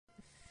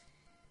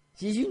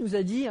Jésus nous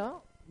a dit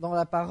dans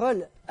la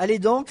parole, « Allez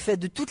donc, faites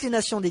de toutes les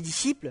nations des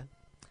disciples,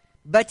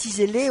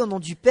 baptisez-les au nom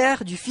du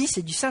Père, du Fils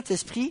et du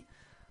Saint-Esprit,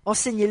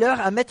 enseignez-leur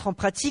à mettre en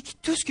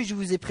pratique tout ce que je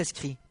vous ai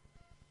prescrit.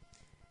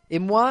 Et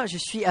moi, je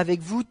suis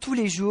avec vous tous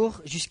les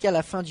jours jusqu'à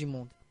la fin du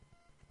monde. »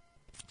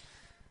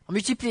 En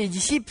multiplier les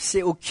disciples,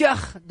 c'est au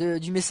cœur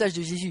du message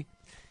de Jésus.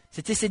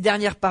 C'était ses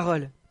dernières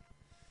paroles.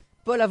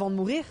 Paul, avant de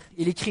mourir,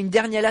 il écrit une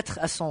dernière lettre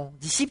à son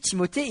disciple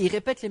Timothée et il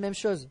répète les mêmes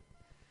choses.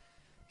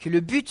 Que le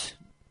but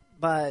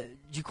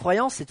du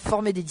croyant, c'est de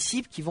former des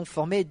disciples qui vont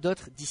former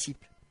d'autres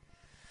disciples.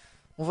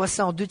 On voit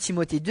ça en 2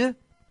 Timothée 2.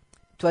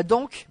 « Toi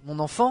donc, mon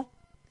enfant,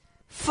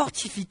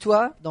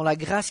 fortifie-toi dans la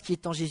grâce qui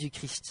est en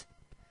Jésus-Christ.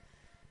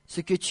 Ce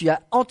que tu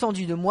as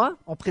entendu de moi,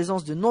 en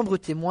présence de nombreux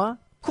témoins,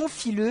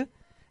 confie-le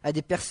à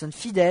des personnes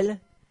fidèles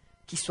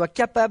qui soient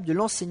capables de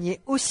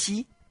l'enseigner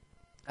aussi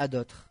à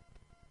d'autres. »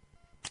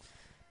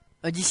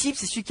 Un disciple,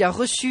 c'est celui qui a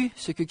reçu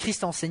ce que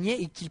Christ a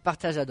enseigné et qui le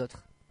partage à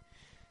d'autres.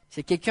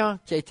 C'est quelqu'un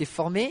qui a été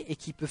formé et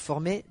qui peut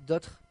former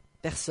d'autres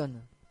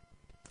personnes.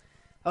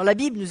 Alors la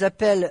Bible nous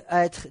appelle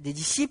à être des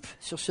disciples.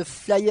 Sur ce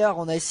flyer,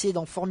 on a essayé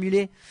d'en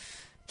formuler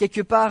quelque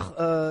part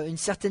une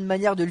certaine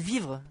manière de le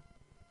vivre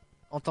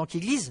en tant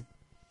qu'Église.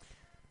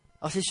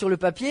 Alors c'est sur le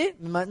papier,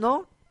 mais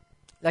maintenant,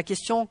 la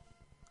question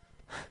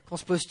qu'on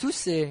se pose tous,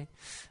 c'est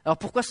alors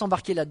pourquoi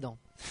s'embarquer là-dedans?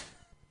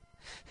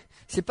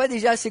 C'est pas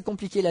déjà assez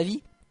compliqué la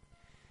vie?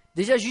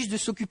 Déjà juste de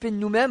s'occuper de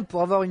nous-mêmes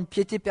pour avoir une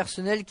piété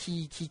personnelle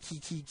qui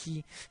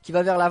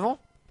va vers l'avant?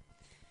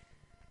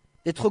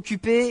 D'être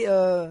occupé,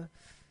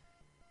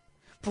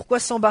 pourquoi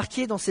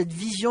s'embarquer dans cette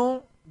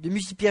vision de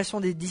multiplication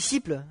des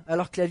disciples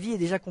alors que la vie est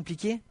déjà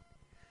compliquée?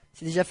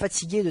 C'est déjà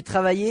fatigué de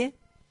travailler,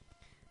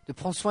 de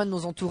prendre soin de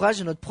nos entourages,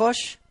 de notre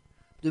proche,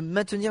 de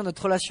maintenir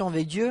notre relation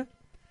avec Dieu.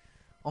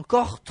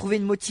 Encore trouver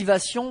une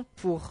motivation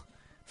pour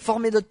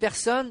former d'autres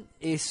personnes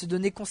et se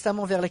donner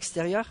constamment vers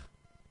l'extérieur.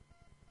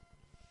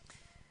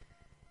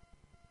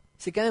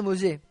 C'est quand même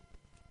osé.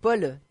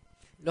 Paul,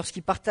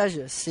 lorsqu'il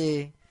partage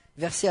ses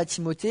versets à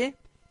Timothée,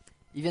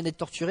 il vient d'être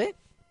torturé,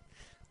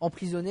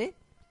 emprisonné,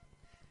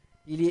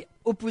 il est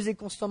opposé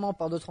constamment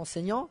par d'autres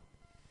enseignants,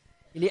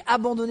 il est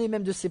abandonné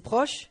même de ses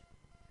proches,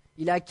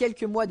 il a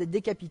quelques mois d'être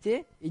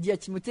décapité, il dit à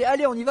Timothée,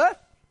 allez on y va,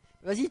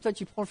 vas-y toi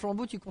tu prends le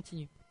flambeau, tu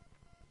continues.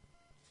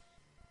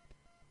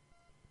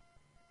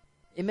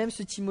 Et même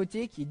ce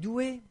Timothée qui est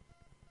doué,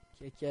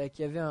 qui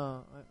avait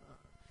un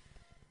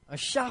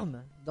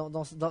charme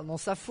dans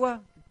sa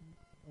foi,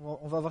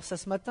 on va voir ça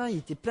ce matin, il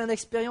était plein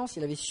d'expérience,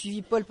 il avait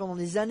suivi Paul pendant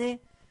des années,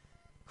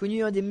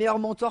 connu un des meilleurs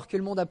mentors que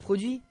le monde a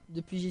produit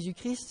depuis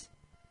Jésus-Christ.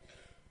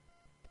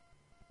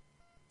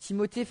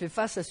 Timothée fait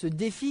face à ce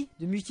défi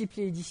de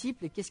multiplier les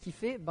disciples et qu'est-ce qu'il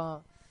fait?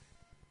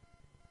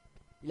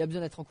 Il a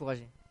besoin d'être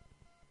encouragé.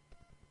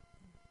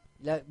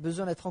 Il a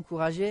besoin d'être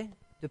encouragé, de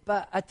ne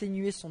pas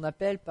atténuer son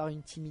appel par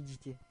une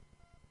timidité.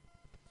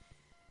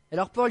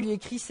 Alors Paul lui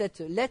écrit cette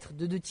lettre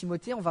de 2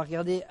 Timothée, on va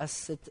regarder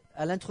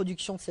à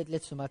l'introduction de cette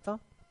lettre ce matin.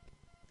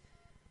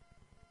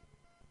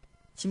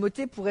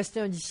 Timothée, pour rester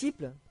un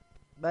disciple,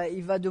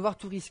 il va devoir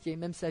tout risquer,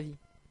 même sa vie.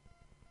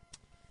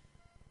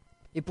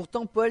 Et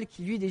pourtant Paul,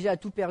 qui lui déjà a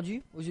tout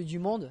perdu aux yeux du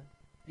monde,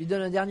 lui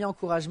donne un dernier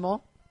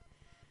encouragement.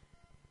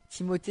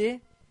 Timothée,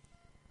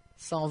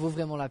 ça en vaut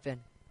vraiment la peine.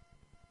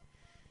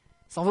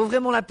 Ça en vaut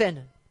vraiment la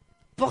peine.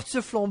 Porte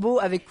ce flambeau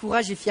avec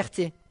courage et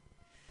fierté.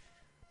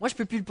 Moi, je ne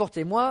peux plus le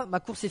porter. Moi, ma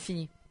course est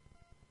finie.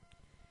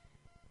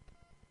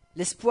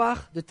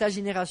 L'espoir de ta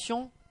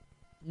génération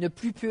ne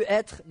plus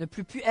être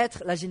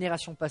la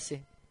génération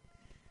passée.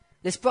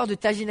 L'espoir de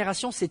ta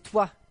génération, c'est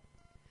toi.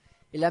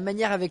 Et la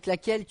manière avec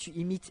laquelle tu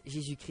imites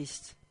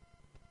Jésus-Christ.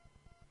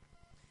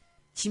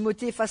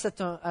 Timothée est face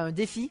à un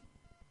défi,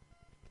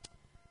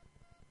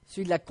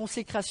 celui de la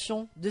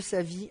consécration de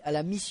sa vie à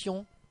la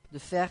mission de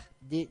faire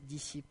des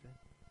disciples.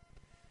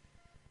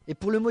 Et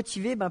pour le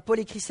motiver, Paul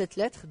écrit cette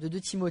lettre de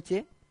 2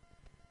 Timothée,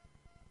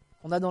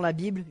 qu'on a dans la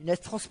Bible, une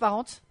lettre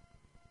transparente,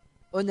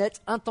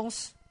 honnête,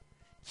 intense,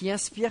 qui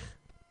inspire.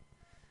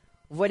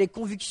 On voit les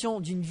convictions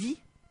d'une vie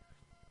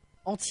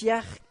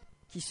entière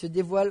qui se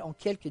dévoile en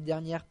quelques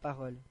dernières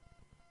paroles.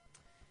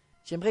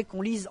 J'aimerais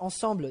qu'on lise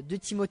ensemble 2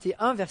 Timothée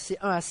 1, versets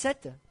 1 à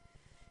 7. Et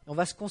on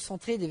va se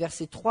concentrer des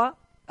versets 3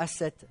 à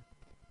 7.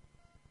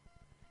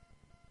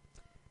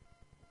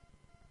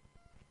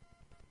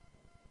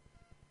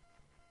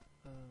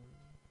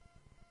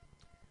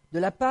 De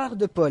la part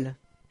de Paul,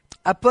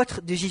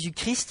 apôtre de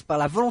Jésus-Christ par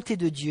la volonté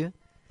de Dieu,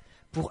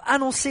 pour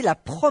annoncer la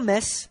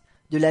promesse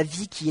de la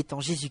vie qui est en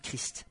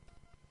Jésus-Christ.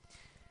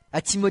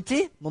 À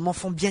Timothée, mon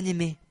enfant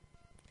bien-aimé,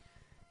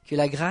 que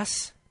la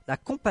grâce, la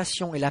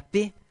compassion et la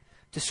paix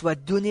te soient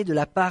données de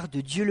la part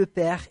de Dieu le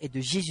Père et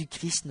de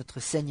Jésus-Christ notre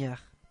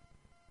Seigneur.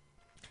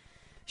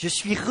 Je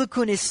suis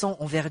reconnaissant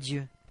envers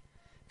Dieu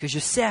que je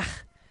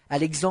sers à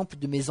l'exemple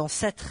de mes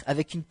ancêtres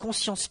avec une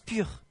conscience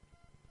pure.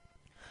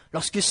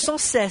 Lorsque sans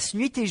cesse,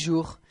 nuit et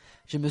jour,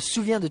 je me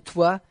souviens de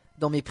toi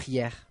dans mes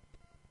prières.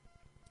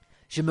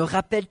 Je me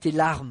rappelle tes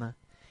larmes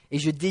et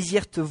je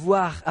désire te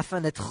voir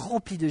afin d'être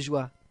rempli de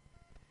joie.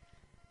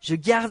 Je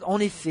garde en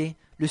effet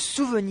le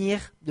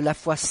souvenir de la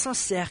foi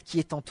sincère qui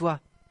est en toi.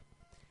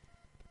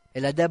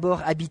 Elle a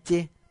d'abord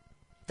habité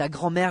ta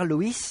grand-mère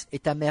Loïs et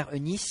ta mère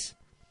Eunice,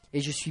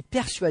 et je suis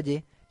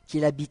persuadé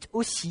qu'il habite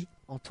aussi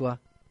en toi.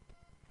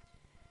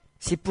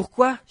 C'est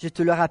pourquoi je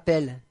te le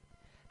rappelle,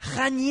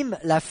 ranime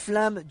la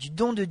flamme du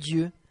don de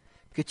Dieu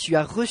que tu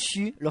as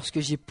reçu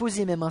lorsque j'ai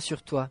posé mes mains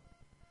sur toi.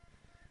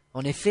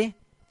 En effet,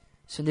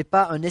 ce n'est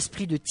pas un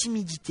esprit de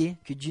timidité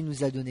que Dieu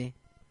nous a donné,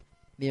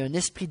 mais un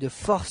esprit de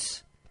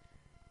force,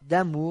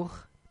 d'amour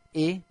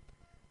et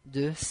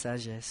de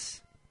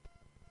sagesse.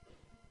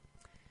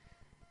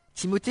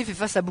 Timothée fait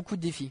face à beaucoup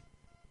de défis.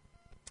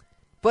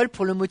 Paul,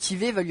 pour le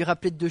motiver, va lui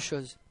rappeler deux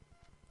choses.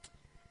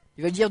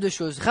 Il va lui dire deux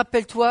choses.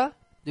 Rappelle-toi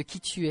de qui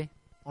tu es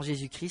en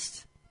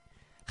Jésus-Christ.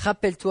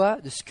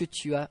 Rappelle-toi de ce que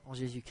tu as en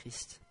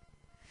Jésus-Christ.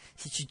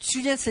 Si tu te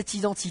souviens de cette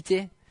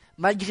identité,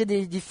 malgré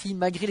les défis,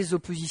 malgré les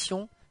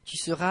oppositions, tu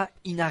seras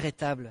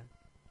inarrêtable.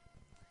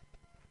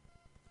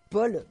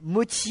 Paul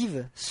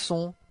motive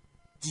son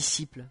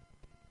disciple.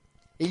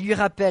 Et il lui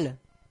rappelle,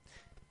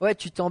 ouais,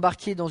 tu t'es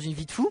embarqué dans une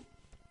vie de fou,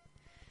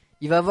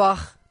 il va y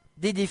avoir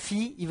des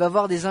défis, il va y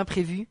avoir des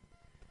imprévus,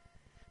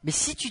 mais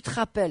si tu te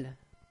rappelles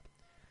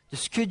de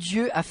ce que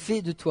Dieu a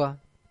fait de toi,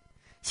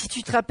 si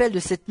tu te rappelles de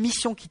cette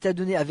mission qu'il t'a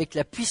donnée avec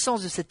la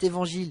puissance de cet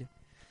évangile,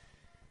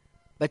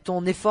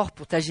 ton effort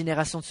pour ta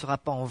génération ne sera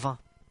pas en vain.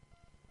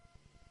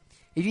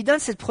 Il lui donne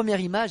cette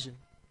première image.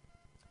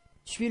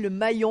 Tu es le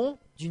maillon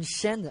d'une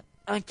chaîne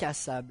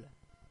incassable.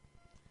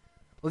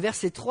 Au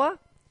verset 3,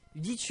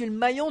 il dit, tu es le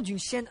maillon d'une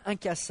chaîne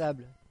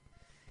incassable.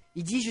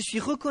 Il dit, je suis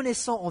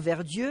reconnaissant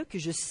envers Dieu que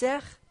je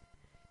sers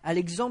à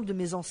l'exemple de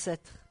mes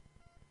ancêtres,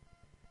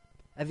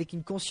 avec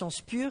une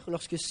conscience pure,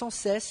 lorsque sans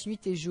cesse, nuit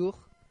et jour,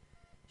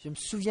 je me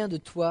souviens de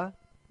toi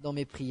dans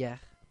mes prières.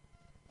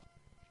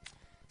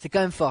 C'est quand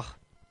même fort.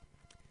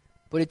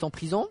 Paul est en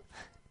prison,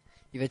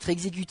 il va être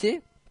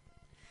exécuté,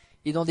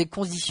 il est dans des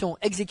conditions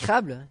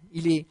exécrables,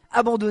 il est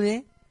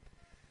abandonné,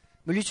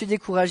 mais lui, tu es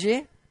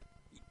découragé,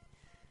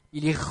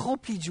 il est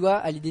rempli de joie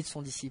à l'idée de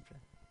son disciple.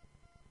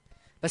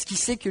 Parce qu'il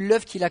sait que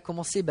l'œuvre qu'il a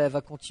commencée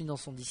va continuer dans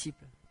son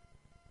disciple.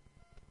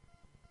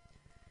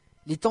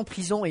 Il est en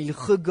prison et il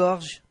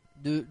regorge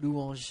de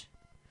louanges.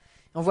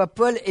 On voit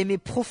Paul aimer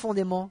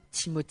profondément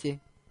Timothée.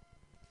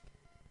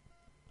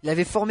 Il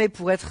l'avait formé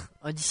pour être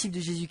un disciple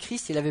de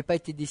Jésus-Christ et il n'avait pas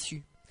été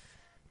déçu.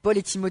 Paul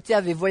et Timothée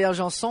avaient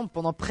voyagé ensemble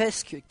pendant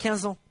presque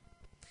 15 ans.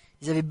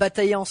 Ils avaient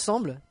bataillé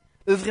ensemble,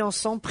 œuvré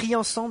ensemble, prié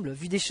ensemble,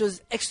 vu des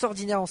choses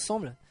extraordinaires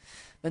ensemble.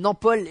 Maintenant,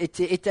 Paul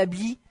était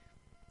établi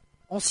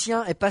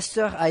ancien et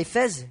pasteur à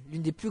Éphèse,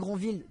 l'une des plus grandes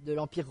villes de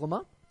l'Empire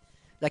romain,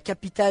 la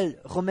capitale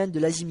romaine de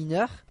l'Asie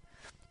mineure,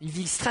 une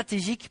ville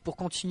stratégique pour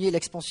continuer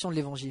l'expansion de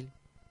l'Évangile.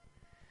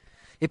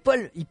 Et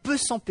Paul, il peut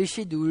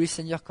s'empêcher de louer le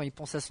Seigneur quand il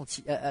pense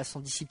à son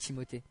disciple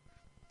Timothée.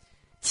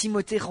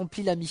 Timothée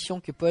remplit la mission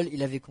que Paul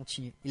il avait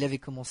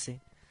commencé.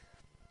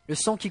 Le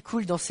sang qui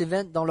coule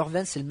dans leurs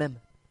veines, c'est le même.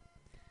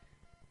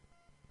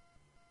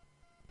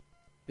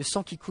 Le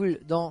sang qui coule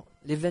dans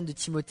les veines de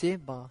Timothée,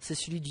 c'est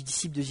celui du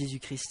disciple de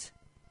Jésus-Christ.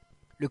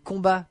 Le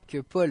combat que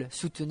Paul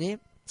soutenait,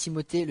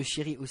 Timothée le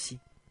chérit aussi.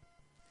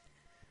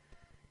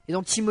 Et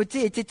donc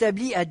Timothée est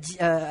établi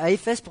à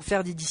Éphèse pour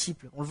faire des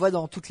disciples. On le voit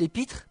dans toute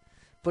l'épître.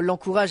 Paul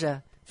l'encourage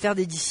à faire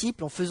des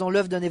disciples en faisant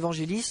l'œuvre d'un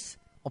évangéliste,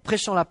 en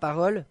prêchant la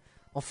parole,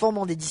 en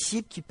formant des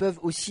disciples qui peuvent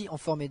aussi en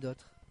former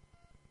d'autres.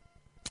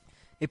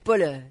 Et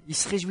Paul, il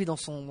se réjouit dans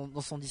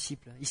son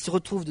disciple. Il se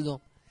retrouve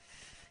dedans.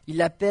 Il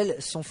l'appelle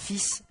son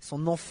fils,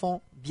 son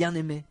enfant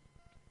bien-aimé.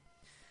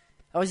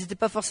 Alors ils n'étaient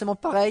pas forcément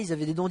pareils, ils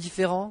avaient des dons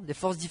différents, des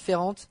forces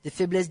différentes, des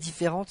faiblesses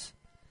différentes,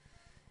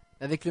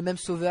 avec le même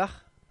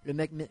sauveur, le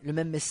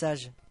même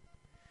message.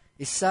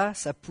 Et ça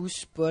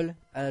pousse Paul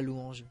à la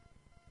louange.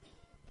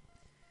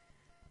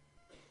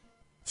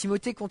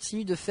 Timothée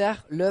continue de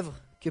faire l'œuvre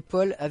que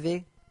Paul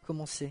avait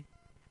commencée,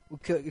 ou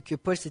que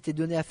Paul s'était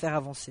donné à faire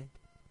avancer.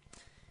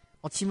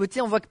 En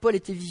Timothée, on voit que Paul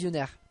était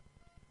visionnaire.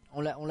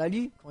 On l'a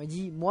lu quand il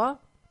dit « Moi,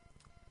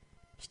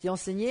 je t'ai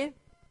enseigné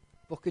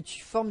pour que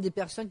tu formes des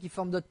personnes qui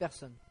forment d'autres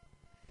personnes. »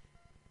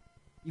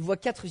 Il voit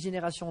 4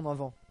 générations en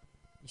avant.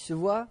 Il se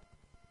voit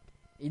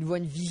et il voit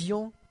une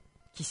vision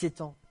qui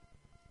s'étend.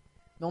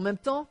 Mais en même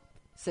temps,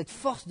 cette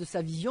force de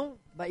sa vision,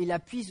 il la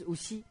puise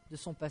aussi de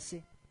son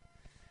passé.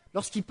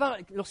 Lorsqu'il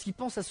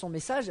pense à son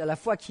message, à la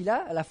foi qu'il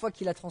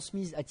a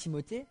transmise à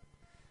Timothée,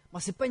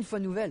 ce n'est pas une foi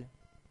nouvelle.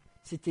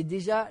 C'était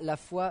déjà la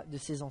foi de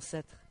ses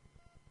ancêtres.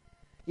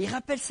 Et il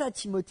rappelle ça à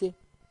Timothée.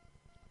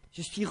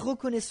 Je suis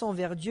reconnaissant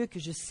envers Dieu que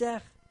je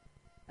sers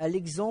à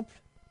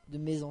l'exemple de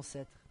mes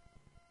ancêtres.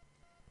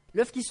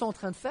 L'œuvre qu'ils sont en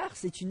train de faire,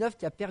 c'est une œuvre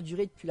qui a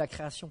perduré depuis la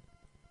création.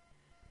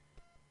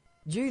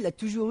 Dieu, il a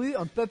toujours eu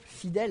un peuple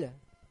fidèle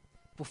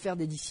pour faire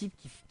des disciples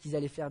qu'ils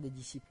allaient faire des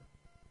disciples.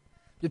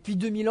 Depuis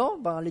 2000 ans,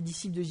 les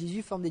disciples de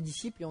Jésus forment des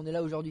disciples et on est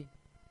là aujourd'hui.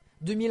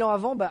 2000 ans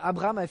avant,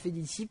 Abraham avait fait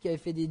des disciples, qui avaient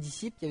fait des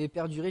disciples, qui avaient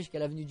perduré jusqu'à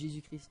la venue de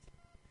Jésus-Christ.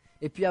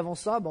 Et puis avant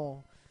ça,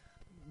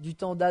 du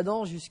temps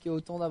d'Adam jusqu'au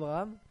temps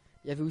d'Abraham,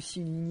 il y avait aussi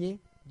une lignée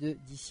de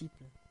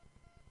disciples.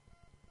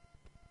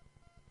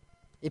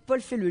 Et Paul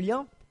fait le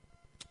lien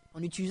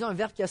en utilisant un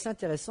verbe qui est assez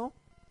intéressant.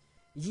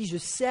 Il dit « Je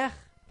sers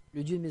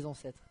le Dieu de mes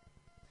ancêtres ».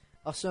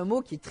 Alors c'est un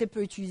mot qui est très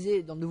peu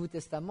utilisé dans le Nouveau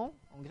Testament,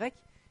 en grec,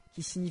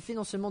 qui signifie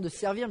non seulement de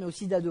servir, mais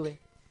aussi d'adorer.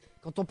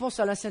 Quand on pense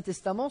à l'Ancien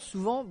Testament,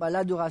 souvent,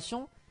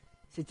 l'adoration,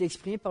 c'était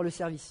exprimé par le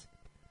service.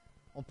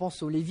 On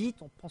pense aux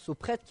Lévites, on pense aux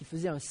prêtres qui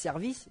faisaient un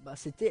service,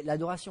 c'était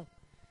l'adoration.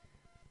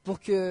 Pour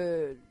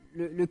que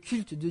le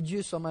culte de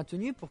Dieu soit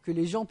maintenu, pour que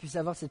les gens puissent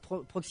avoir cette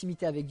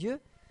proximité avec Dieu,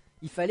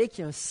 il fallait qu'il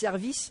y ait un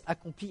service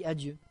accompli à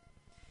Dieu.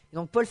 Et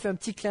donc Paul fait un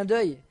petit clin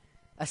d'œil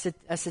à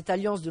cette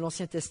alliance de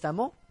l'Ancien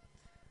Testament,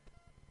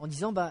 en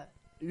disant,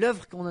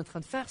 l'œuvre qu'on est en train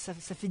de faire, ça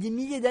fait des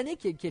milliers d'années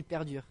qu'elle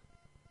perdure.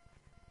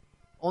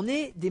 On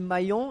est des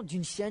maillons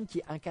d'une chaîne qui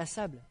est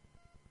incassable.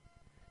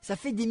 Ça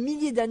fait des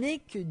milliers d'années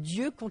que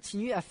Dieu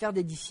continue à faire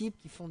des disciples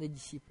qui font des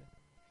disciples.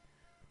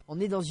 On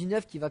est dans une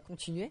œuvre qui va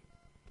continuer,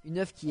 une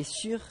œuvre qui est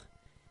sûre,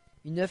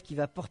 une œuvre qui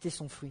va porter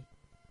son fruit.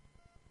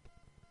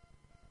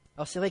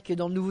 Alors c'est vrai que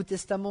dans le Nouveau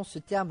Testament, ce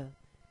terme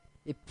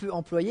est peu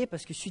employé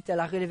parce que suite à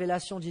la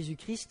révélation de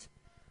Jésus-Christ,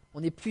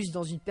 on est plus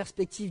dans une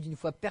perspective d'une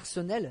foi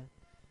personnelle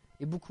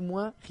et beaucoup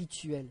moins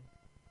rituelle.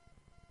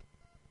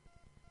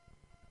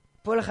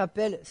 Paul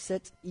rappelle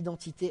cette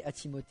identité à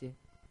Timothée.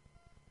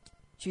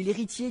 Tu es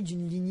l'héritier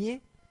d'une lignée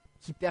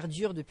qui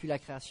perdure depuis la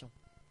création.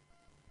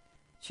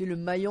 Tu es le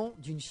maillon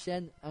d'une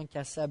chaîne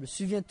incassable.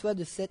 Souviens-toi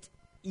de cette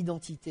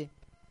identité.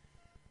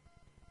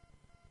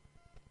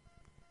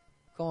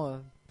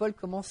 Quand Paul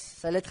commence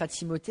sa lettre à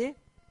Timothée,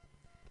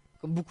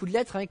 comme beaucoup de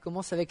lettres, il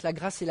commence avec la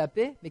grâce et la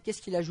paix, mais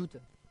qu'est-ce qu'il ajoute ?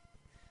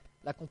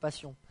 La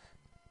compassion.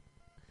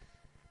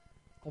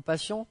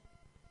 Compassion,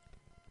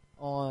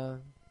 un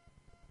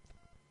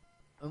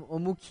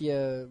mot qui,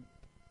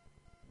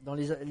 dans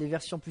les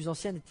versions plus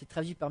anciennes, était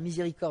traduit par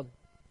miséricorde.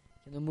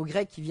 C'est un mot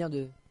grec qui vient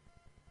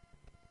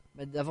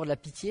d'avoir de la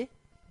pitié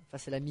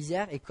face à la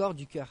misère et corps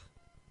du cœur.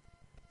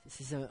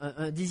 C'est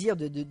un désir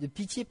de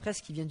pitié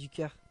presque qui vient du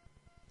cœur.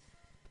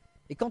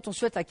 Et quand on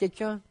souhaite à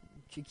quelqu'un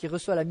qui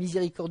reçoit la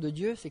miséricorde de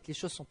Dieu, c'est que les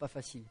choses ne sont pas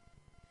faciles.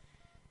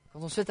 Quand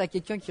on souhaite à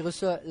quelqu'un qui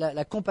reçoit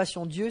la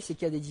compassion de Dieu, c'est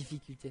qu'il y a des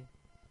difficultés.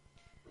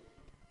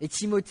 Et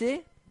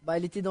Timothée,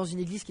 il était dans une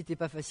église qui n'était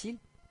pas facile,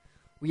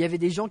 où il y avait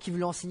des gens qui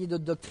voulaient enseigner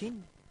d'autres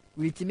doctrines,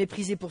 où il était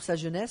méprisé pour sa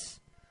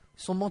jeunesse,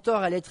 son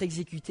mentor allait être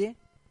exécuté.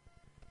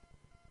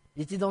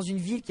 Il était dans une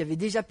ville qui avait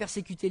déjà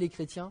persécuté les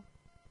chrétiens.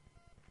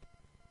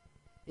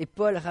 Et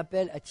Paul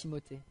rappelle à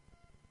Timothée,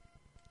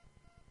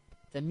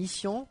 ta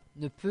mission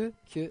ne peut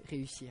que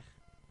réussir.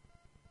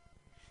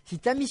 Si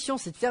ta mission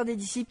c'est de faire des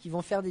disciples qui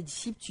vont faire des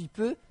disciples, tu ne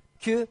peux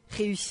que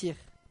réussir.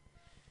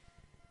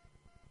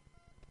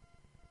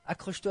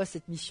 Accroche-toi à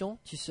cette mission,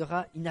 tu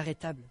seras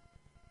inarrêtable.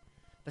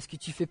 Parce que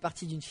tu fais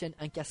partie d'une chaîne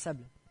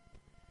incassable.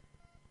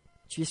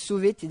 Tu es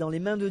sauvé, tu es dans les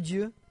mains de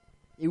Dieu.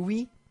 Et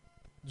oui,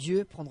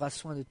 Dieu prendra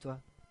soin de toi.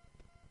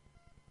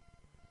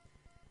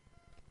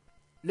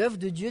 L'œuvre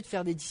de Dieu de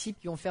faire des disciples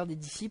qui vont faire des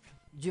disciples,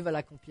 Dieu va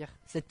l'accomplir.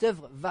 Cette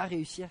œuvre va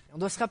réussir. On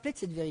doit se rappeler de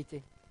cette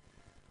vérité.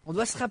 On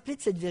doit se rappeler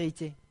de cette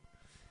vérité.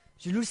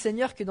 Je loue le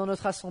Seigneur que dans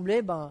notre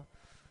assemblée,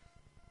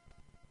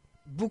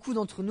 beaucoup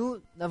d'entre nous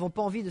n'avons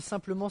pas envie de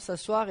simplement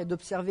s'asseoir et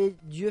d'observer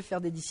Dieu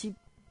faire des disciples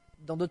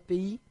dans d'autres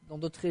pays, dans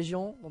d'autres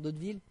régions, dans d'autres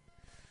villes,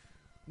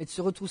 mais de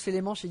se retrousser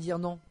les manches et dire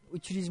non,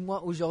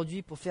 utilise-moi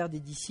aujourd'hui pour faire des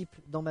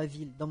disciples dans ma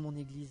ville, dans mon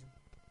église.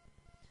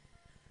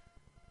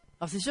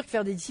 Alors c'est sûr que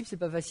faire des disciples, c'est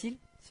pas facile,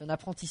 c'est un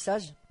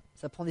apprentissage,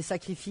 ça prend des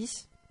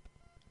sacrifices,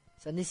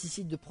 ça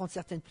nécessite de prendre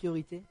certaines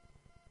priorités.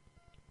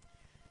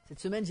 Cette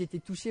semaine, j'ai été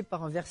touché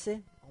par un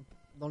verset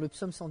dans le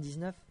psaume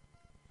 119,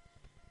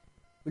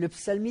 où le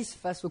psalmiste,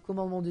 face au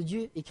commandement de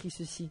Dieu, écrit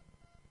ceci.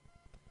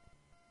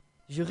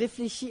 « Je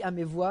réfléchis à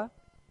mes voies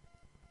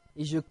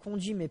et je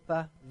conduis mes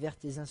pas vers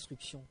tes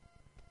instructions.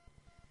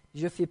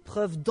 Je fais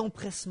preuve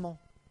d'empressement.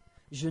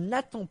 Je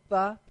n'attends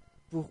pas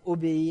pour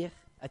obéir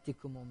à tes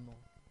commandements. »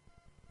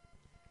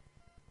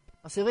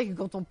 Alors c'est vrai que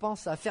quand on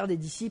pense à faire des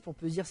disciples, on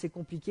peut se dire c'est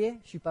compliqué,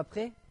 je ne suis pas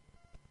prêt.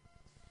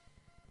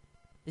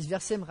 Et ce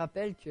verset me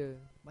rappelle que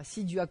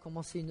si Dieu a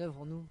commencé une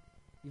œuvre en nous,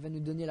 il va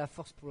nous donner la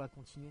force pour la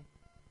continuer.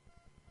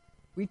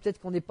 Oui, peut-être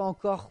qu'on n'est pas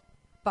encore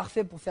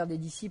parfait pour faire des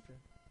disciples,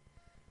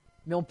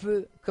 mais on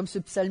peut, comme ce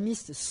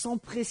psalmiste,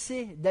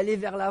 s'empresser d'aller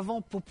vers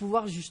l'avant pour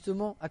pouvoir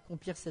justement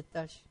accomplir cette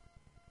tâche.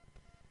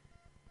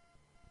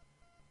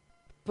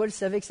 Paul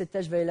savait que cette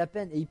tâche valait la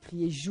peine et il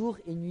priait jour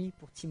et nuit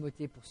pour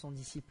Timothée, pour son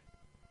disciple,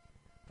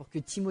 pour que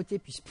Timothée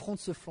puisse prendre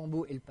ce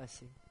flambeau et le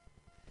passer.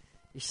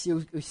 Et je sais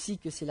aussi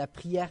que c'est la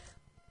prière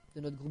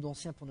de notre groupe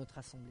d'anciens pour notre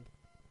assemblée.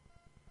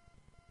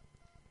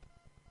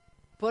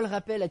 Paul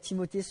rappelle à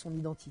Timothée son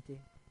identité.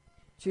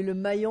 Tu es le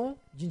maillon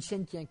d'une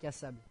chaîne qui est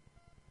incassable.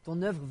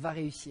 Ton œuvre va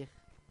réussir.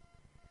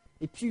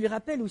 Et puis il lui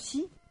rappelle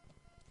aussi,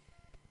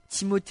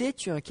 Timothée,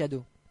 tu es un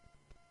cadeau.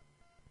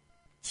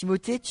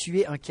 Timothée, tu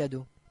es un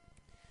cadeau.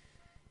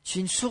 Tu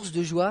es une source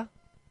de joie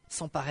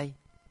sans pareil.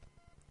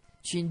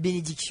 Tu es une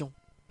bénédiction.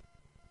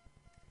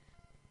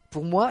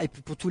 Pour moi et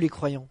pour tous les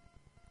croyants.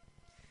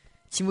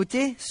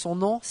 Timothée, son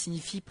nom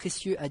signifie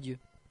précieux à Dieu.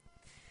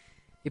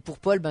 Et pour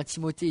Paul,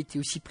 Timothée était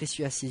aussi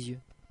précieux à ses yeux.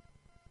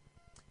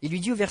 Il lui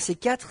dit au verset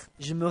 4, «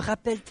 Je me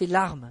rappelle tes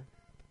larmes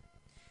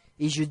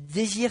et je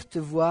désire te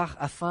voir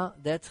afin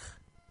d'être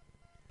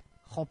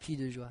rempli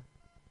de joie.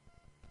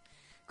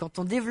 Quand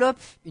on développe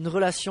une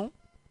relation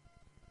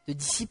de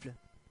disciple,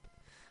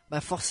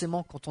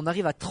 forcément, quand on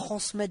arrive à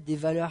transmettre des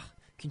valeurs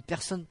qu'une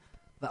personne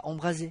va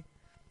embraser,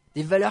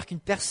 des valeurs qu'une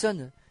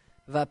personne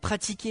va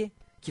pratiquer,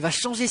 qui va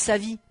changer sa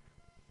vie,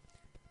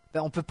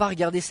 on ne peut pas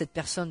regarder cette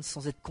personne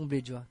sans être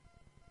comblé de joie.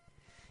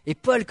 Et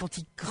Paul, quand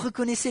il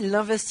reconnaissait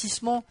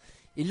l'investissement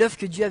et l'œuvre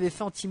que Dieu avait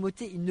fait en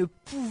Timothée, il ne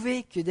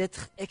pouvait que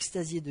d'être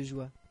extasié de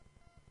joie.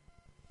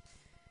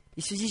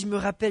 Il se dit, je me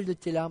rappelle de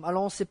tes larmes.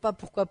 Alors on ne sait pas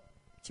pourquoi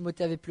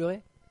Timothée avait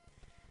pleuré.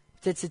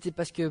 Peut-être c'était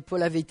parce que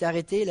Paul avait été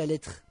arrêté, il allait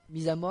être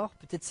mis à mort.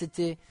 Peut-être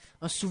c'était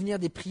un souvenir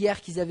des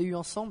prières qu'ils avaient eues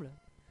ensemble.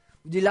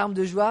 Ou des larmes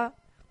de joie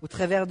au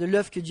travers de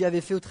l'œuvre que Dieu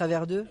avait fait au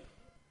travers d'eux.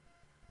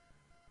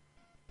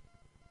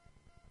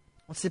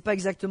 On ne sait pas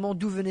exactement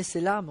d'où venaient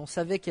ces larmes, on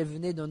savait qu'elles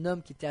venaient d'un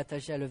homme qui était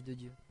attaché à l'œuvre de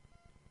Dieu.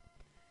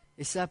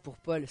 Et ça, pour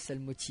Paul, ça le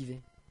motivait.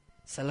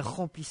 Ça le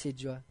remplissait de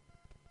joie.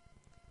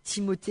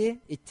 Timothée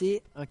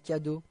était un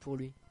cadeau pour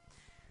lui.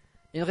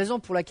 Il y a une raison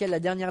pour laquelle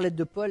la dernière lettre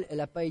de Paul, elle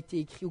n'a pas été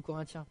écrite aux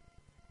Corinthiens,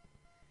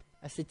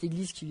 à cette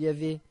église qui lui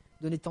avait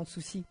donné tant de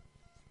soucis,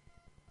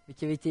 mais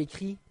qui avait été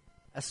écrite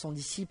à son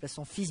disciple, à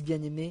son fils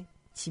bien-aimé,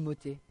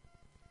 Timothée,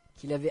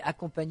 qu'il avait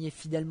accompagné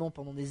fidèlement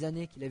pendant des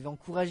années, qu'il avait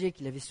encouragé,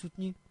 qu'il avait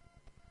soutenu.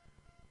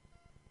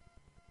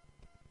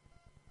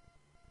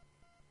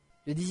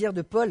 Le désir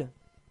de Paul,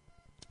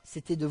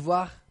 c'était de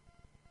voir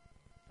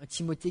un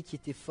Timothée qui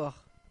était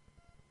fort.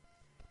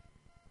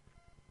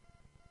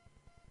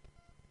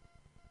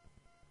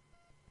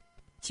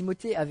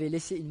 Timothée avait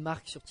laissé une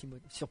marque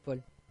sur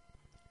Paul.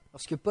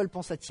 Lorsque Paul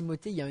pense à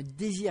Timothée, il y a un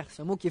désir,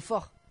 c'est un mot qui est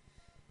fort.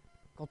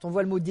 Quand on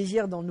voit le mot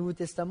désir dans le Nouveau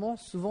Testament,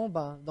 souvent,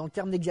 dans le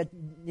terme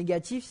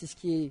négatif, c'est ce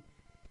qui est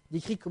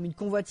décrit comme une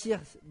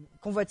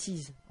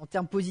convoitise. En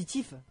termes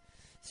positifs,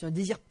 c'est un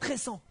désir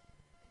pressant,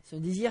 c'est un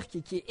désir qui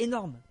est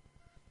énorme.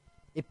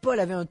 Et Paul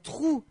avait un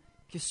trou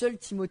que seul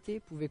Timothée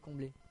pouvait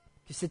combler.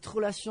 Que cette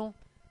relation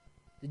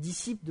de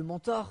disciple, de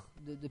mentor,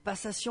 de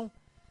passation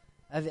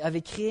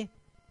avait créé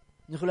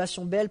une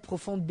relation belle,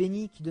 profonde,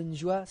 bénie, qui donne une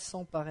joie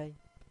sans pareil.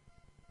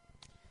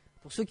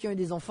 Pour ceux qui ont eu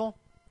des enfants,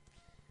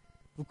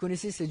 vous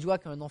connaissez cette joie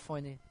quand un enfant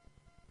est né.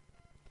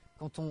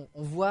 Quand on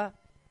voit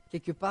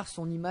quelque part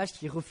son image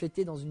qui est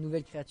reflétée dans une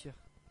nouvelle créature.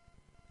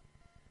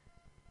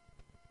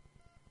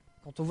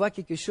 Quand on voit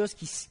quelque chose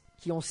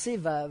qui on sait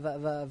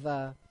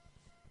va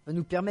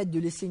nous permettre de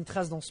laisser une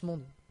trace dans ce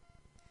monde.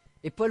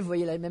 Et Paul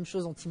voyait la même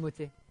chose en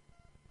Timothée.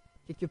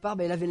 Quelque part,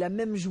 il avait la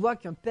même joie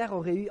qu'un père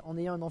aurait eu en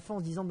ayant un enfant, en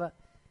se disant,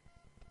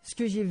 ce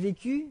que j'ai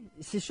vécu,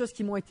 ces choses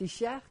qui m'ont été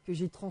chères, que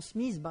j'ai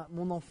transmises,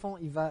 mon enfant,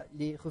 il va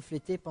les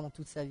refléter pendant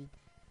toute sa vie.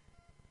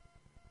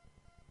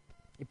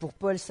 Et pour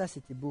Paul, ça,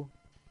 c'était beau.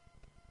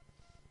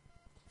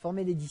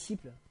 Former des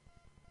disciples,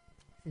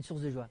 c'est une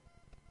source de joie.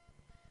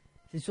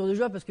 C'est une source de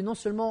joie parce que non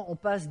seulement on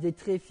passe des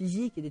traits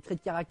physiques et des traits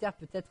de caractère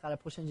peut-être à la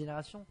prochaine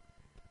génération,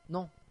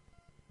 non,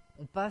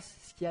 on passe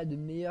ce qu'il y a de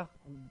meilleur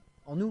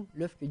en nous,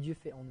 l'œuvre que Dieu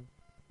fait en nous.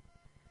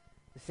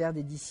 De faire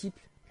des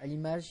disciples à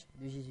l'image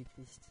de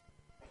Jésus-Christ.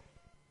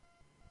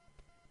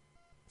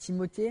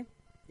 Timothée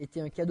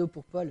était un cadeau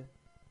pour Paul,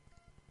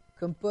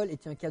 comme Paul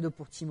était un cadeau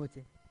pour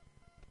Timothée.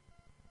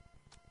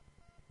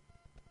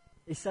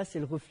 Et ça, c'est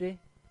le reflet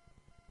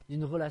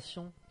d'une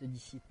relation de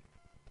disciple.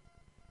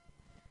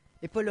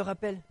 Et Paul le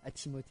rappelle à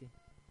Timothée.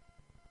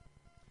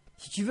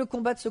 Si tu veux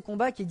combattre ce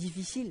combat qui est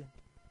difficile,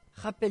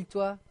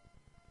 rappelle-toi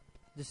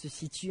de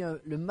ceci. Tu es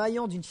le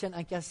maillon d'une chaîne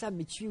incassable,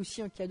 mais tu es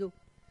aussi un cadeau.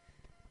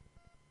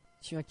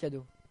 Tu es un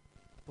cadeau.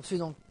 Pour ceux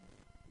dans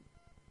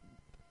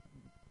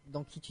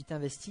qui tu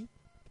t'investis,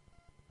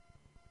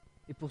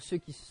 et pour ceux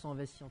qui se sont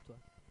investis en toi.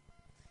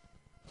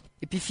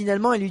 Et puis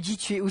finalement, il lui dit,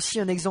 tu es aussi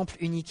un exemple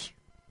unique.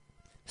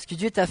 Parce que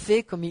Dieu t'a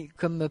fait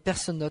comme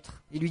personne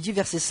d'autre. Il lui dit,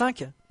 verset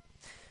 5,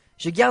 «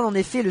 Je garde en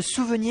effet le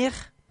souvenir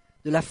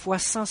de la foi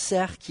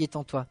sincère qui est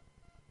en toi.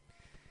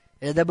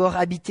 Elle a d'abord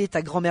habité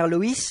ta grand-mère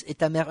Loïs et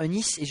ta mère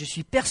Eunice, et je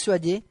suis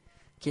persuadé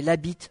qu'elle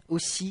habite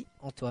aussi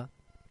en toi. »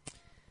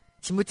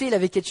 Timothée, il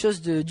avait quelque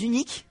chose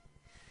d'unique.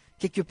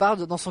 Quelque part,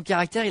 dans son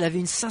caractère, il avait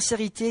une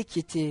sincérité qui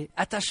était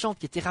attachante,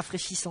 qui était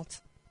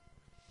rafraîchissante.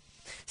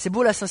 C'est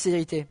beau la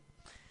sincérité.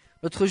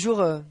 L'autre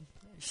jour,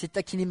 j'ai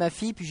taquiné ma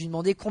fille, puis je lui ai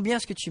demandé combien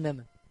est-ce que tu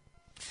m'aimes.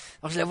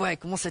 Alors je la vois, elle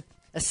commence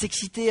à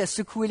s'exciter, à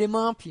secouer les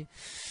mains, puis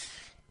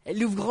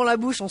elle ouvre grand la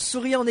bouche en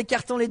souriant, en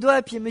écartant les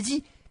doigts, puis elle me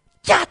dit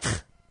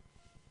 4.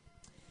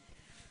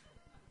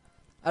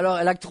 Alors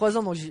elle a que 3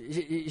 ans, donc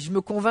je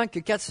me convainc que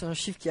 4 c'est un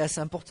chiffre qui est assez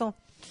important.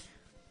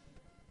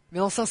 Mais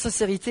en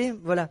sincérité,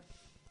 voilà.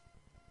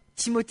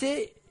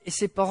 Timothée et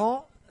ses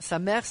parents, sa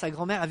mère, sa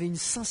grand-mère, avaient une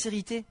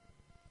sincérité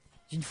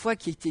d'une foi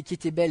qui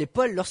était belle. Et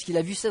Paul, lorsqu'il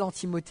a vu ça dans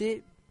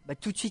Timothée,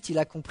 tout de suite il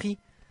a compris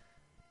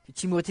que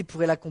Timothée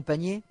pourrait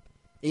l'accompagner,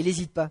 et il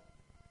n'hésite pas.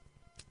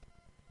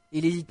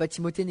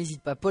 Timothée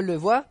n'hésite pas. Paul le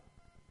voit,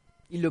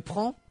 il le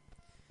prend,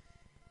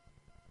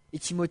 et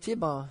Timothée,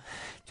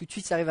 tout de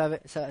suite ça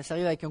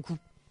arrive avec un coup.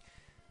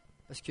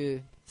 Parce que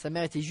sa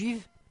mère était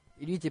juive,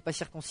 et lui n'était pas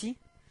circoncis.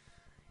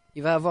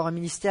 Il va avoir un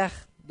ministère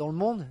dans le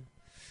monde,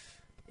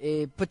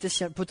 et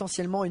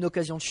potentiellement une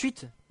occasion de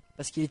chute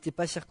parce qu'il n'était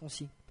pas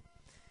circoncis.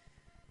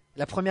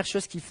 La première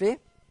chose qu'il fait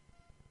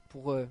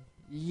pour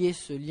lier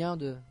ce lien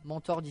de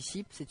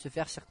mentor-disciple, c'est de se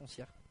faire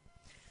circoncire.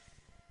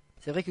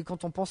 C'est vrai que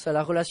quand on pense à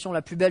la relation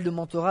la plus belle de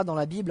mentorat dans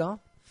la Bible,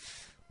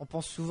 on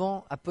pense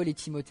souvent à Paul et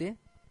Timothée,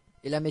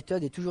 et la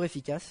méthode est toujours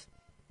efficace,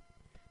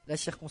 la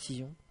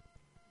circoncision.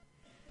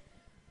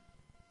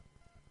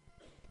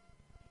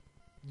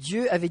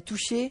 Dieu avait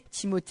touché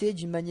Timothée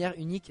d'une manière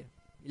unique.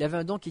 Il avait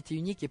un don qui était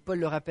unique et Paul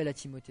le rappelle à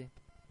Timothée.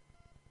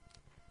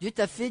 Dieu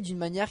t'a fait d'une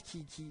manière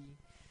qui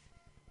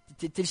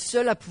t'es le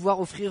seul à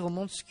pouvoir offrir au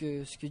monde ce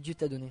que Dieu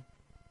t'a donné.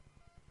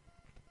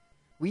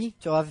 Oui,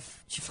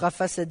 tu feras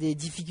face à des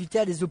difficultés,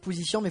 à des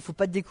oppositions, mais il ne faut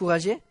pas te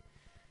décourager.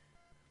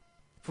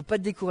 Il ne faut pas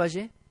te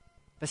décourager,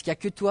 parce qu'il n'y a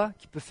que toi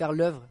qui peux faire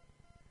l'œuvre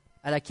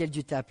à laquelle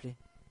Dieu t'a appelé.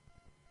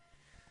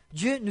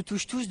 Dieu nous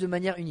touche tous de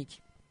manière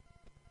unique.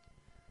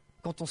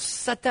 Quand on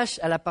s'attache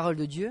à la parole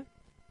de Dieu,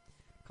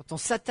 quand on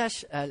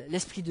s'attache à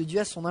l'Esprit de Dieu,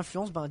 à son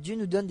influence, Dieu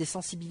nous donne des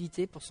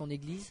sensibilités pour son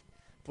Église,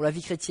 pour la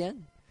vie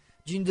chrétienne.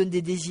 Dieu nous donne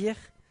des désirs,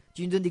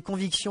 Dieu nous donne des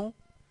convictions,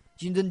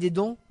 Dieu nous donne des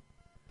dons.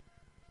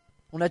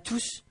 On a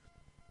tous,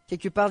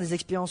 quelque part, des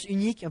expériences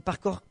uniques, un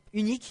parcours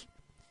unique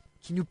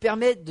qui nous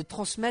permet de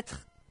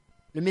transmettre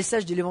le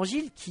message de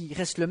l'Évangile qui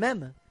reste le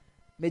même,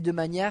 mais de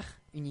manière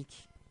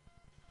unique.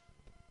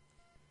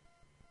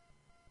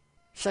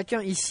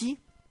 Chacun ici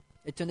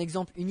est un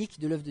exemple unique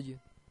de l'œuvre de Dieu.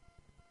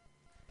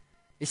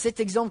 Et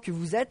cet exemple que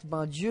vous êtes,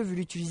 Dieu veut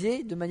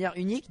l'utiliser de manière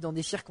unique, dans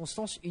des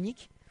circonstances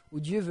uniques où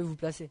Dieu veut vous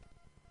placer.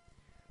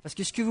 Parce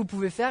que ce que vous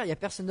pouvez faire, il n'y a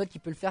personne d'autre qui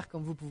peut le faire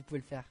comme vous pouvez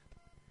le faire.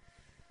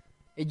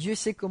 Et Dieu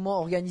sait comment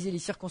organiser les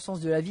circonstances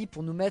de la vie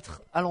pour nous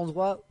mettre à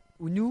l'endroit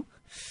où nous,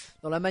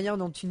 dans la manière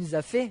dont il nous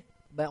a fait,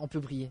 on peut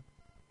briller.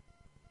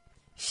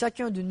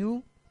 Chacun de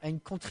nous a une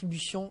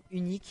contribution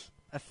unique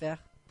à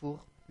faire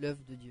pour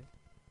l'œuvre de Dieu.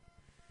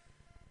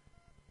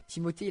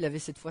 Timothée, il avait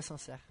cette foi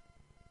sincère.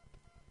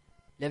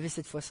 Il avait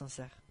cette foi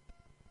sincère.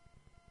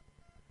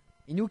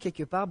 Et nous,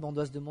 quelque part, on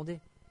doit se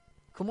demander,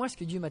 comment est-ce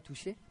que Dieu m'a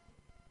touché ?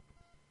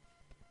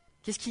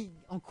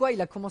 En quoi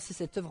il a commencé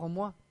cette œuvre en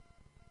moi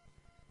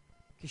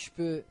que je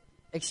peux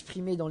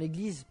exprimer dans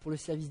l'Église pour le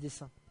service des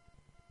saints ?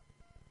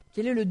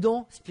 Quel est le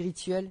don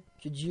spirituel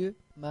que Dieu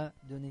m'a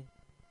donné ?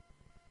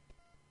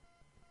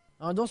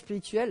 Un don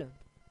spirituel,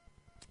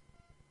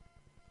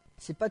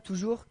 c'est pas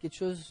toujours quelque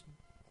chose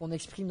qu'on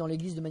exprime dans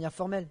l'Église de manière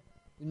formelle,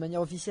 ou de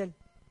manière officielle.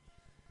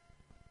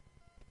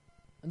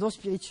 Un don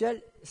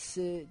spirituel,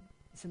 c'est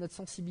notre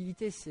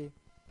sensibilité, c'est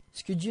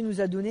ce que Dieu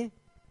nous a donné,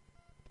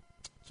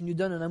 qui nous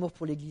donne un amour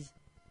pour l'Église.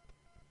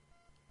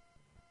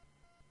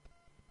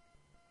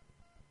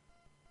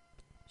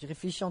 Je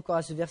réfléchis encore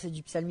à ce verset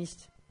du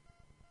psalmiste.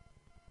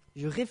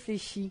 Je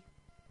réfléchis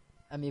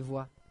à mes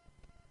voies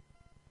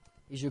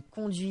et je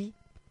conduis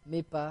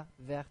mes pas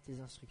vers tes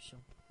instructions.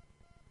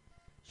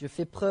 Je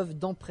fais preuve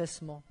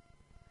d'empressement.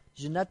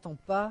 Je n'attends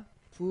pas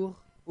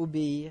pour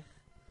obéir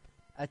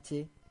à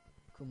tes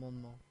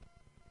commandements.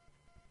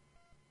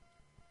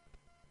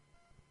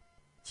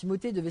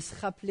 Timothée devait se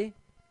rappeler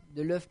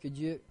de l'œuvre que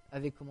Dieu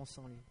avait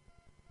commencée en lui.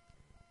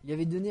 Il lui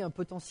avait donné un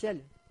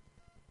potentiel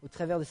au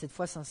travers de cette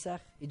foi sincère,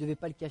 il ne devait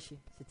pas le cacher.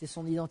 C'était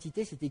son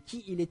identité, c'était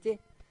qui il était.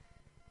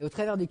 Et au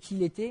travers de qui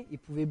il était, il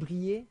pouvait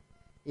briller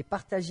et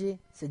partager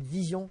cette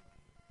vision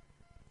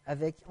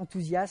avec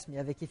enthousiasme et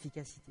avec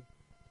efficacité.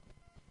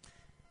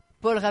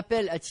 Paul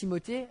rappelle à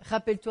Timothée,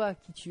 rappelle-toi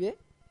qui tu es.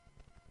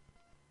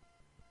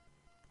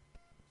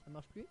 Ça ne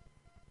marche plus.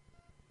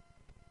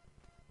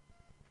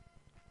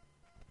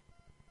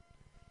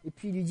 Et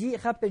puis il lui dit,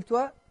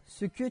 rappelle-toi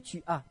ce que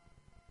tu as.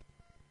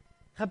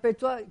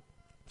 Rappelle-toi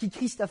qui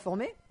Christ t'a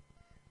formé,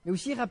 mais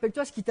aussi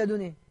rappelle-toi ce qu'il t'a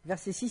donné.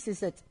 Versets 6 et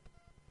 7.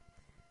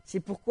 C'est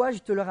pourquoi je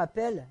te le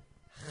rappelle,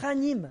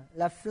 ranime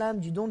la flamme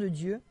du don de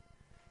Dieu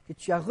que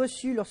tu as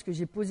reçu lorsque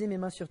j'ai posé mes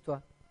mains sur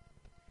toi.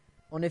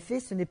 En effet,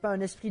 ce n'est pas un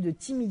esprit de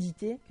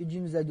timidité que Dieu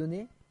nous a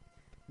donné,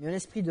 mais un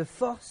esprit de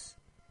force,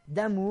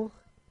 d'amour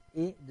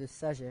et de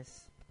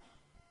sagesse.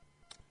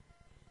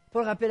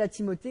 Paul rappelle à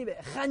Timothée,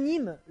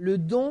 ranime le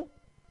don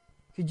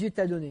que Dieu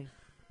t'a donné.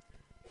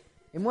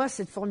 Et moi,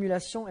 cette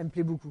formulation, elle me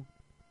plaît beaucoup.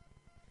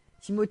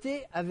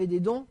 Timothée avait des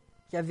dons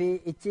qui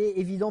avaient été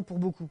évidents pour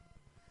beaucoup.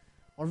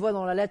 On le voit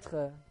dans la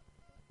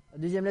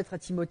deuxième lettre à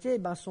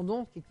Timothée, son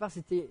don, quelque part,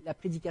 c'était la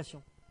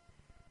prédication.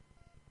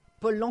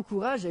 Paul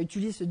l'encourage à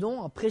utiliser ce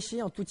don, à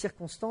prêcher en toutes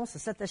circonstances, à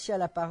s'attacher à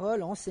la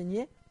parole, à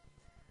enseigner.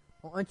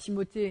 En 1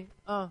 Timothée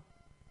 1,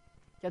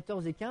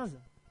 14 et 15.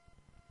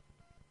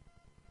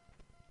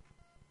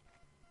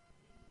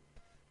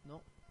 Non.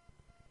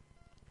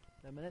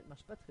 La manette ne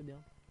marche pas très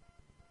bien.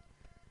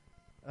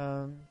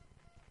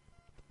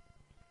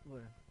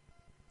 Voilà.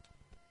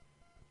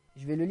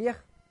 Je vais le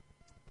lire.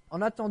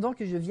 En attendant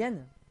que je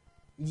vienne,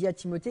 il dit à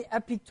Timothée,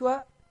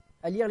 applique-toi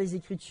à lire les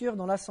Écritures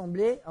dans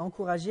l'assemblée, à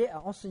encourager,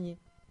 à enseigner.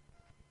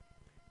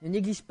 Ne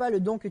néglige pas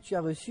le don que tu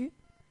as reçu,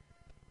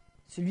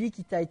 celui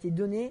qui t'a été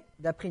donné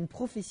d'après une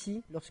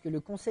prophétie lorsque le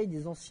conseil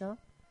des anciens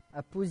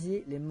a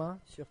posé les mains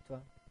sur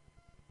toi.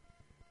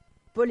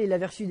 Paul, il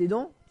avait reçu des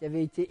dons qui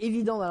avait été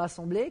évident dans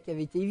l'Assemblée, qui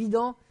avait été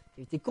évident,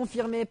 qui avait été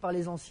confirmé par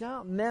les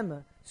anciens,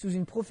 même sous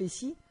une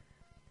prophétie.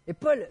 Et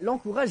Paul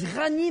l'encourage,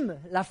 ranime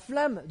la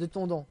flamme de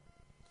ton don.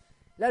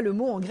 Là, le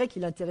mot en grec,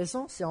 il est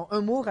intéressant, c'est en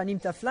un mot, ranime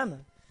ta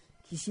flamme,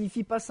 qui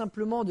signifie pas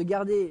simplement de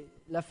garder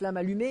la flamme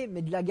allumée,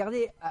 mais de la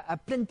garder à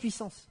pleine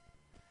puissance.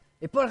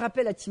 Et Paul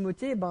rappelle à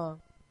Timothée,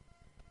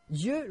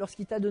 Dieu,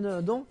 lorsqu'il t'a donné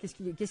un don,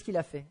 qu'est-ce qu'il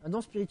a fait? Un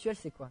don spirituel,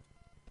 c'est quoi?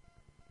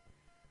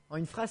 En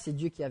une phrase, c'est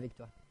Dieu qui est avec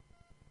toi.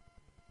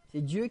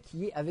 C'est Dieu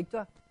qui est avec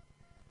toi.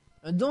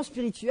 Un don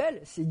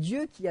spirituel, c'est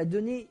Dieu qui a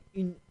donné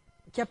une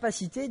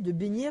capacité de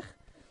bénir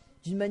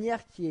d'une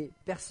manière qui est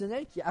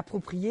personnelle, qui est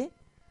appropriée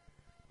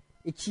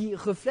et qui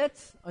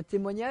reflète un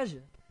témoignage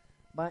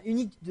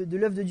unique de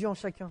l'œuvre de Dieu en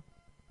chacun.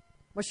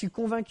 Moi, je suis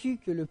convaincu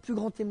que le plus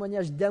grand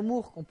témoignage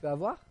d'amour qu'on peut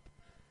avoir,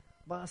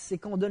 c'est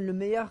quand on donne le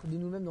meilleur de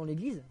nous-mêmes dans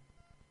l'Église,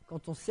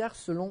 quand on sert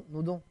selon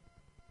nos dons.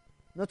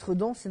 Notre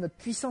don, c'est notre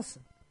puissance.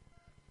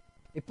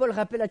 Et Paul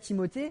rappelle à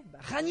Timothée,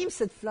 ranime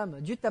cette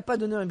flamme. Dieu ne t'a pas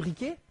donné un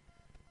briquet,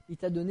 il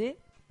t'a donné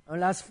un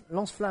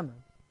lance-flamme.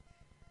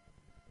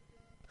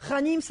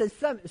 Ranime cette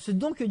flamme. Ce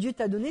don que Dieu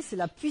t'a donné, c'est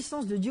la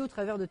puissance de Dieu au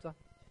travers de toi.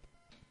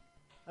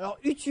 Alors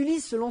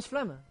utilise ce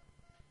lance-flamme.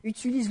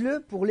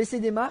 Utilise-le pour laisser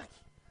des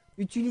marques.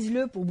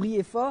 Utilise-le pour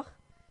briller fort.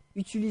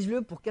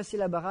 Utilise-le pour casser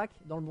la baraque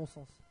dans le bon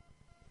sens.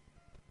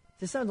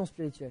 C'est ça un don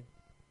spirituel.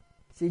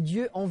 C'est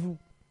Dieu en vous.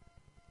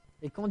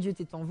 Et quand Dieu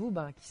est en vous,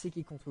 qui c'est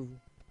qui est contre vous?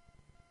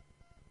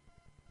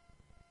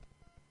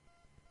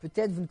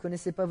 Peut-être vous ne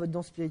connaissez pas votre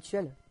don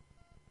spirituel.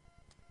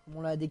 Comme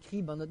on l'a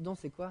décrit, notre don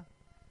c'est quoi?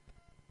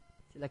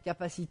 C'est la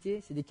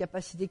capacité, c'est des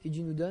capacités que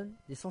Dieu nous donne,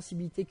 des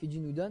sensibilités que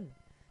Dieu nous donne,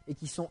 et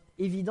qui sont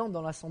évidentes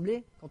dans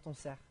l'assemblée quand on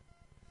sert.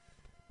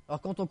 Alors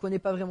quand on ne connaît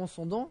pas vraiment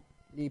son don,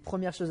 les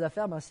premières choses à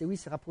faire,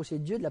 c'est rapprocher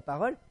de Dieu, de la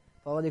parole,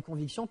 pour avoir des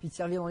convictions, puis de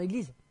servir dans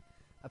l'église.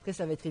 Après,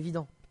 ça va être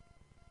évident.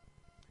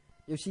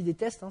 Il y a aussi des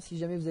tests, si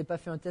jamais vous n'avez pas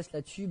fait un test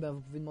là-dessus,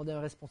 vous pouvez demander à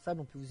un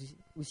responsable, on peut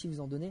aussi vous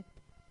en donner.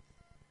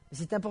 Mais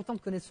c'est important de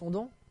connaître son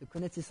don, de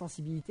connaître ses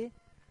sensibilités,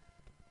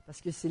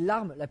 parce que c'est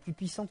l'arme la plus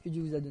puissante que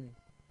Dieu vous a donnée.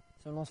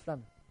 C'est un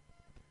lance-flamme.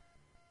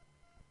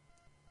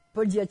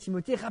 Paul dit à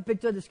Timothée,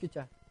 rappelle-toi de ce que tu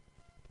as.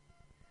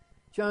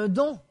 Tu as un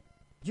don.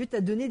 Dieu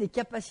t'a donné des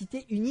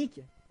capacités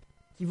uniques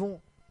qui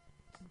vont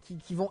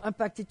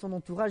impacter ton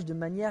entourage de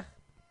manière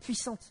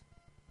puissante.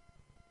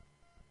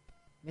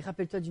 Mais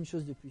rappelle-toi d'une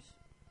chose de plus.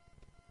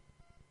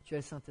 Tu as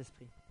le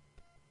Saint-Esprit.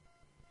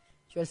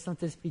 Tu as le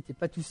Saint-Esprit, tu n'es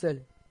pas tout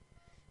seul.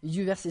 Il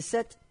dit au verset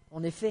 7,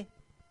 en effet,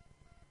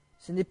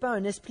 ce n'est pas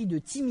un esprit de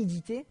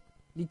timidité,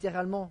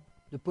 littéralement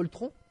de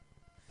poltron,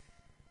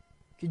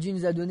 que Dieu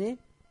nous a donné,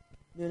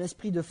 mais un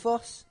esprit de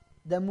force,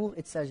 d'amour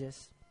et de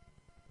sagesse.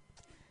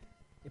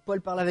 Et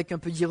Paul parle avec un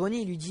peu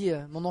d'ironie, il lui dit,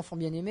 mon enfant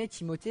bien-aimé,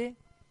 Timothée,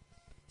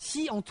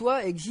 si en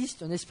toi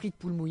existe un esprit de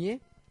poule mouillée,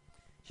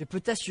 je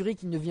peux t'assurer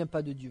qu'il ne vient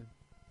pas de Dieu.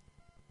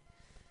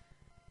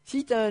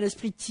 Si tu as un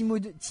esprit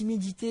de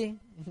timidité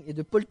et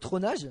de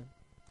poltronnage,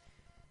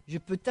 je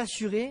peux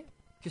t'assurer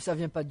que ça ne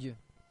vient pas de Dieu.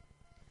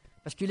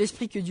 Parce que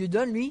l'esprit que Dieu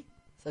donne, lui,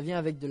 ça vient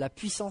avec de la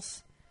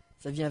puissance,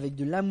 ça vient avec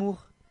de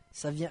l'amour,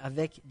 ça vient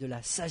avec de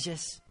la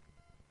sagesse.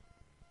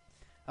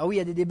 Ah oui, il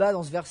y a des débats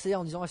dans ce verset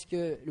en disant est-ce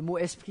que le mot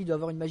esprit doit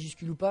avoir une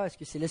majuscule ou pas? Est-ce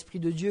que c'est l'esprit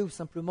de Dieu ou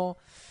simplement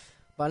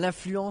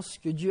l'influence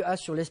que Dieu a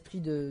sur l'esprit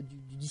du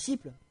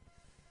disciple?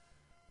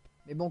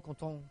 Mais bon,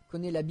 quand on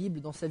connaît la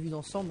Bible dans sa vue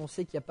d'ensemble, on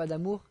sait qu'il n'y a pas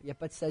d'amour, il n'y a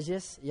pas de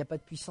sagesse, il n'y a pas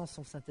de puissance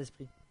sans le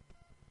Saint-Esprit.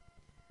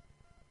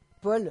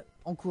 Paul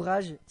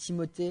encourage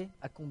Timothée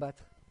à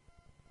combattre.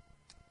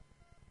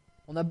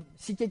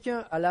 Si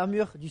quelqu'un a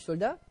l'armure du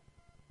soldat,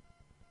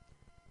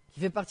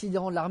 qui fait partie des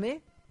rangs de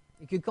l'armée,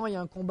 et que quand il y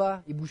a un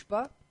combat, il ne bouge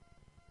pas,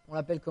 on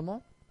l'appelle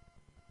comment?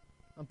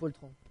 Un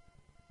poltron.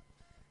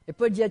 Et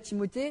Paul dit à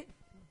Timothée,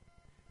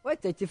 ouais,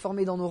 tu as été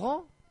formé dans nos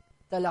rangs,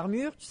 tu as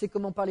l'armure, tu sais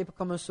comment parler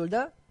comme un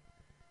soldat,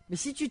 mais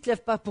si tu ne te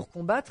lèves pas pour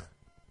combattre,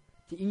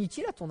 tu es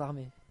inutile à ton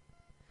armée.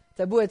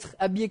 Tu as beau être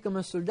habillé comme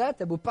un soldat,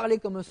 tu as beau parler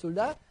comme un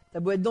soldat, tu as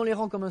beau être dans les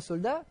rangs comme un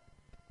soldat,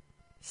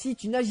 si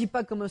tu n'agis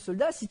pas comme un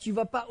soldat, si tu ne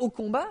vas pas au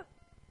combat,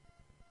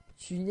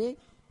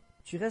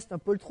 tu restes un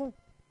poltron.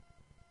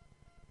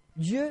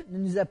 Dieu ne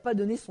nous a pas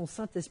donné son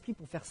Saint-Esprit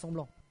pour faire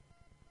semblant.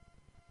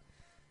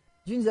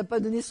 Dieu ne nous a pas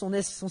donné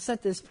son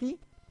Saint-Esprit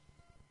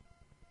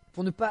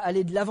pour ne pas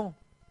aller de l'avant.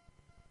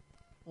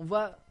 On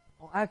voit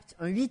en Actes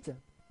 1:8,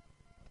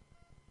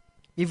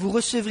 et vous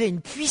recevrez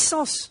une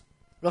puissance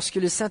lorsque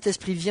le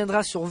Saint-Esprit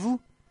viendra sur vous.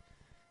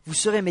 Vous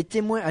serez mes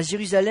témoins à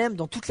Jérusalem,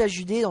 dans toute la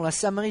Judée, dans la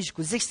Samarie,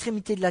 jusqu'aux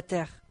extrémités de la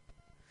terre.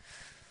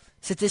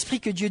 Cet esprit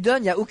que Dieu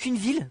donne, il n'y a aucune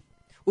ville,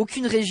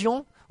 aucune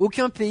région,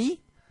 aucun pays,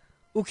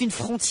 aucune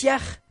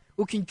frontière,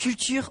 aucune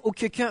culture,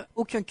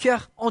 aucun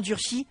cœur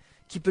endurci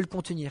qui peut le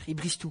contenir. Il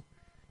brise tout.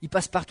 Il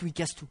passe partout, il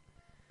casse tout.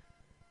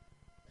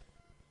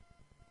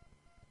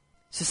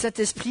 Ce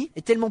Saint-Esprit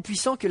est tellement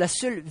puissant que la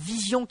seule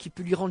vision qui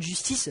peut lui rendre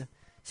justice,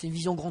 c'est une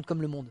vision grande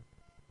comme le monde.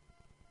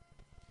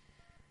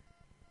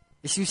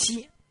 Et c'est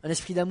aussi un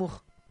esprit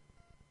d'amour.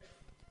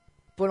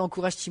 Paul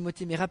encourage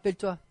Timothée, mais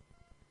rappelle-toi,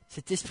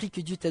 cet esprit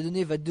que Dieu t'a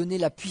donné va te donner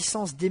la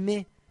puissance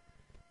d'aimer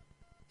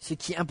ce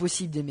qui est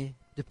impossible d'aimer.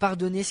 de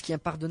pardonner ce qui est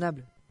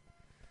impardonnable,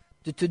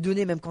 de te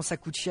donner même quand ça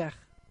coûte cher.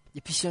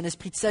 Et puis c'est un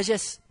esprit de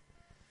sagesse.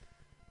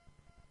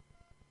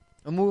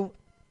 Un mot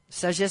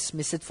sagesse,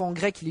 mais cette fois en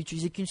grec, il est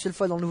utilisé qu'une seule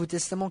fois dans le Nouveau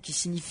Testament, qui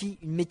signifie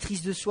une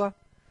maîtrise de soi,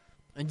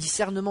 un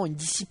discernement, une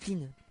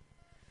discipline.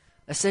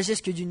 La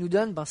sagesse que Dieu nous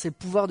donne, c'est le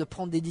pouvoir de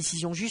prendre des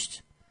décisions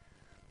justes,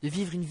 de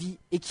vivre une vie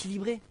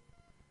équilibrée,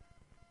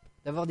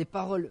 d'avoir des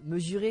paroles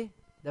mesurées,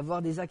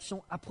 d'avoir des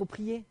actions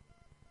appropriées,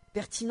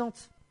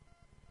 pertinentes.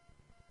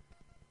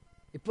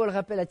 Et Paul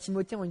rappelle à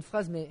Timothée en une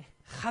phrase, mais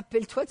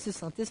rappelle-toi de ce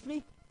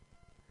Saint-Esprit.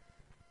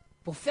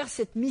 Pour faire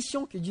cette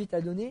mission que Dieu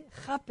t'a donnée,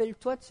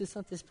 rappelle-toi de ce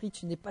Saint-Esprit,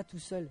 tu n'es pas tout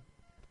seul.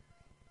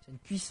 Tu as une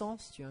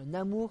puissance, tu as un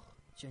amour,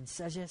 tu as une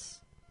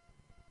sagesse.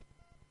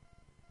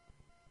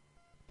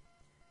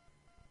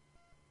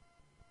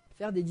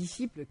 Faire des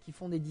disciples qui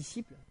font des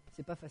disciples,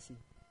 c'est pas facile.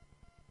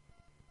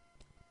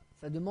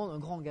 Ça demande un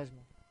grand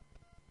engagement.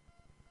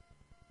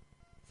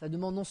 Ça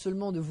demande non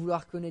seulement de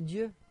vouloir connaître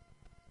Dieu,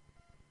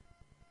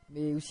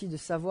 mais aussi de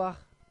savoir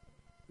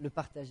le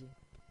partager.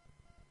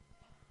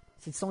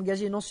 C'est de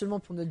s'engager non seulement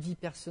pour notre vie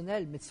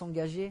personnelle, mais de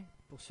s'engager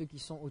pour ceux qui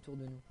sont autour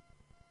de nous.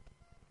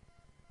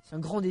 C'est un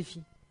grand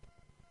défi.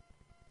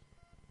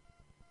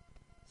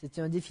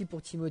 C'était un défi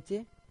pour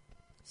Timothée,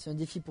 c'est un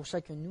défi pour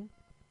chacun de nous.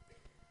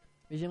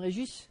 Mais j'aimerais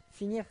juste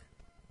finir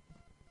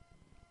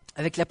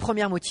avec la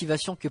première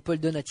motivation que Paul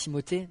donne à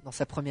Timothée dans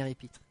sa première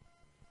épître.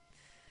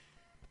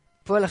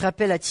 Paul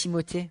rappelle à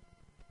Timothée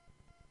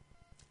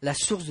la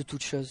source de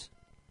toute chose.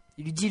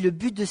 Il lui dit le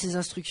but de ses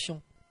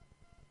instructions.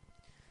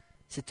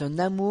 C'est un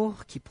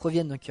amour qui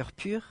provient d'un cœur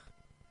pur,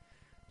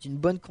 d'une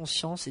bonne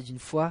conscience et d'une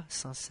foi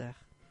sincère.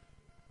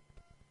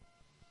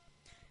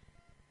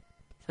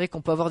 C'est vrai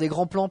qu'on peut avoir des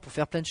grands plans pour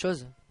faire plein de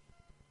choses,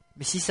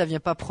 mais si ça ne vient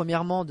pas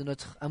premièrement de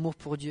notre amour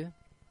pour Dieu,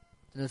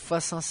 de notre foi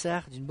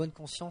sincère, d'une bonne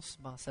conscience,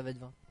 ça va être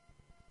vain.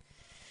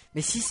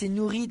 Mais si c'est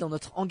nourri dans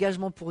notre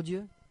engagement pour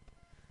Dieu,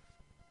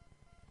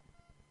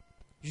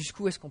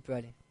 jusqu'où est-ce qu'on peut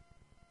aller?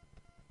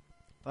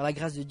 Par la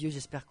grâce de Dieu,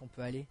 j'espère qu'on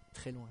peut aller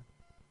très loin.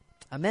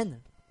 Amen.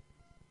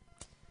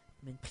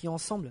 Amen. Prions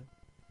ensemble.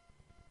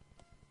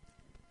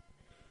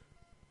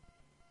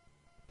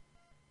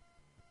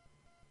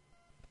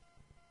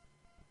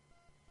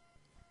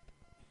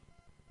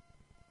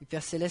 Et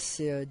Père Céleste,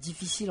 c'est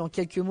difficile en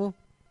quelques mots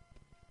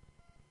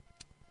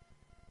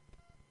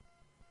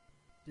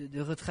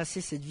de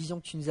retracer cette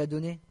vision que tu nous as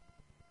donnée,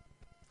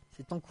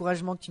 cet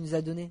encouragement que tu nous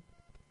as donné,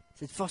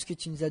 cette force que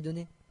tu nous as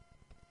donnée,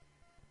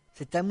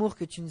 cet amour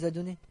que tu nous as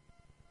donné.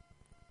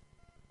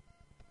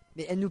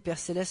 Mais aide-nous, Père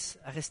Céleste,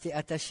 à rester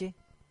attachés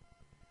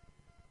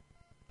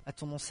à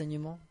ton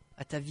enseignement,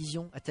 à ta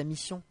vision, à ta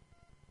mission,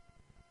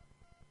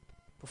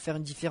 pour faire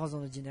une différence dans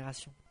notre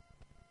génération.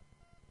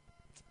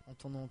 En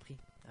ton nom on prie.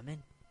 Amen.